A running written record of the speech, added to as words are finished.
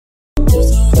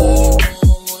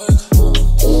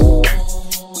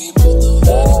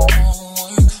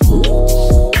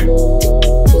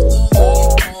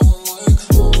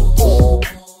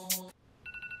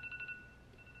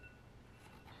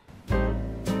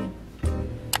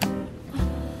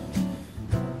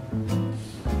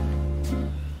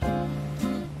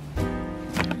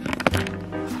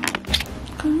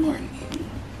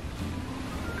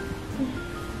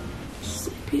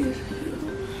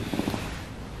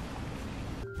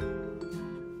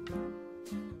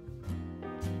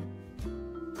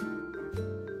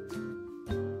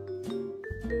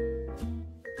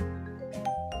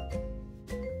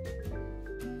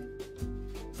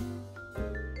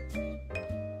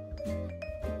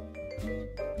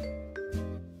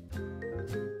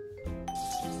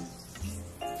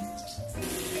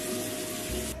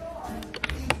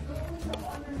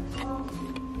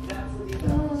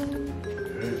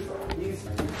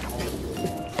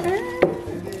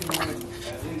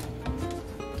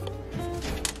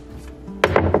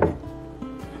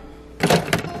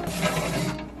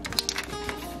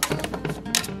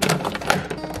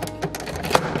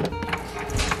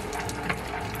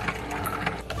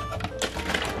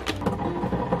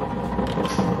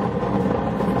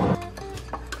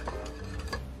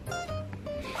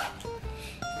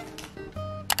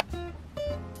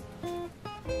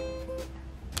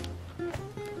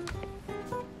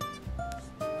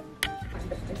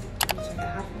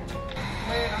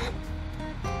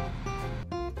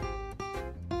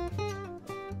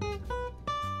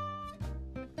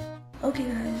Okay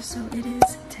guys, so it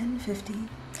is 10:50.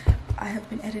 I have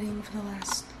been editing for the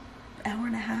last hour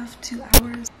and a half, 2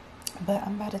 hours, but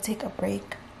I'm about to take a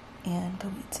break and go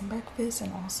eat some breakfast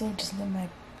and also just let my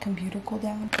computer cool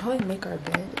down. I'll probably make our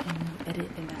bed and edit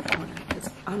in that corner because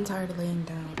I'm tired of laying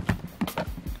down.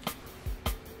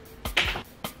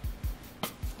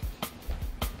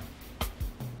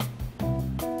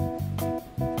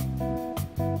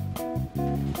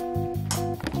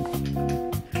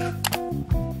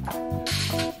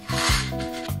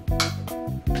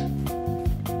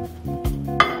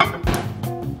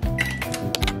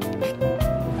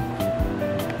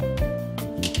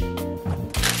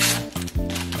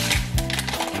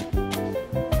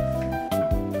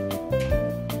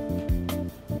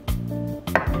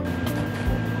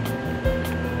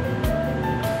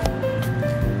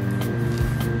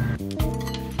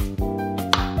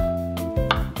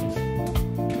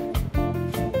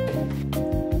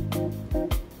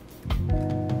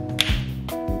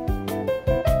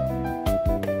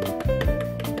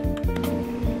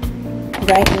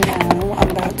 Right now, I'm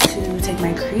about to take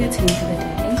my creatine for the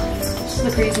day. This is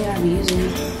the creatine I'm using.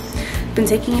 Been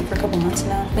taking it for a couple months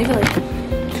now, maybe like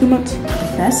 2 months.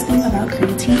 The best thing about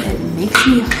creatine, it makes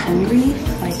me hungry.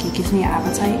 Like, it gives me an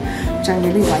appetite, which I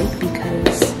really like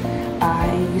because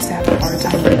I used to have a hard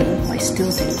time eating. Well, I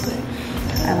still do,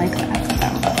 but I like that.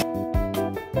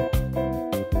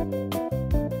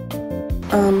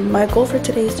 My goal for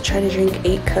today is to try to drink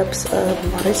 8 cups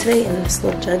of water today in this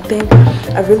little jug thing.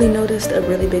 I've really noticed a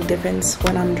really big difference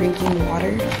when I'm drinking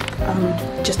water,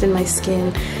 just in my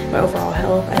skin, my overall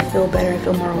health. I feel better, I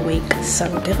feel more awake, so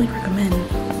definitely recommend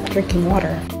drinking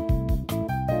water.